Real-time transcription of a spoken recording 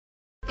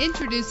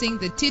Introducing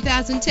the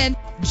 2010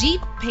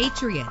 Jeep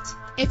Patriot.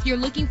 If you're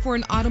looking for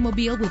an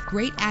automobile with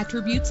great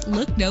attributes,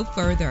 look no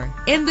further.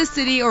 In the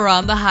city or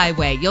on the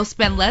highway, you'll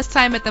spend less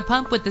time at the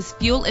pump with this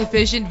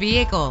fuel-efficient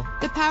vehicle.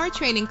 The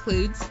powertrain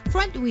includes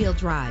front-wheel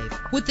drive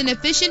with an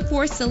efficient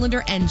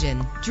 4-cylinder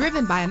engine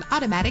driven by an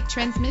automatic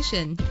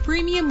transmission.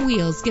 Premium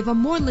wheels give a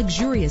more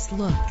luxurious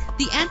look.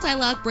 The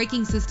anti-lock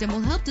braking system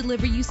will help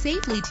deliver you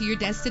safely to your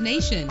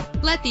destination.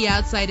 Let the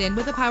outside in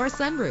with a power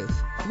sunroof.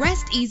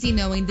 Rest easy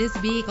knowing this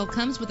vehicle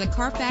comes with a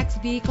Carfax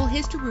Vehicle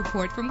History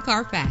Report from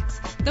Carfax,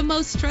 the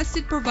most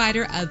trusted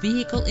provider of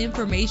vehicle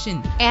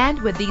information.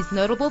 And with these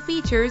notable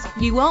features,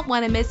 you won't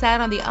want to miss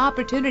out on the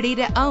opportunity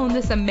to own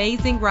this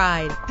amazing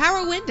ride.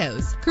 Power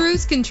windows,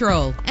 cruise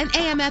control, an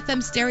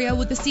AM/FM stereo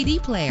with a CD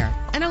player,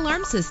 an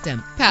alarm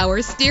system,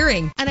 power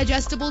steering, an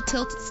adjustable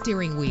tilt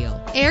steering wheel,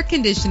 air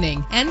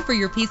conditioning, and for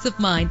your peace of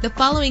mind, the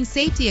following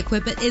safety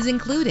equipment is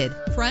included: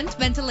 front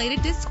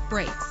ventilated disc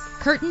brakes,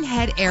 curtain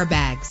head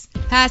airbags,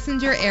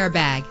 passenger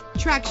airbag,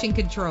 traction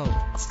control,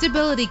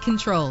 stability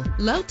control,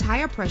 low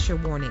tire pressure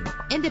warning,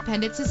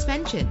 independent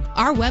suspension.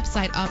 Our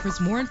website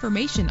offers more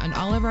information on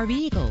all of our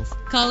vehicles.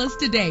 Call us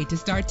today to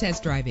start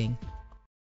test driving.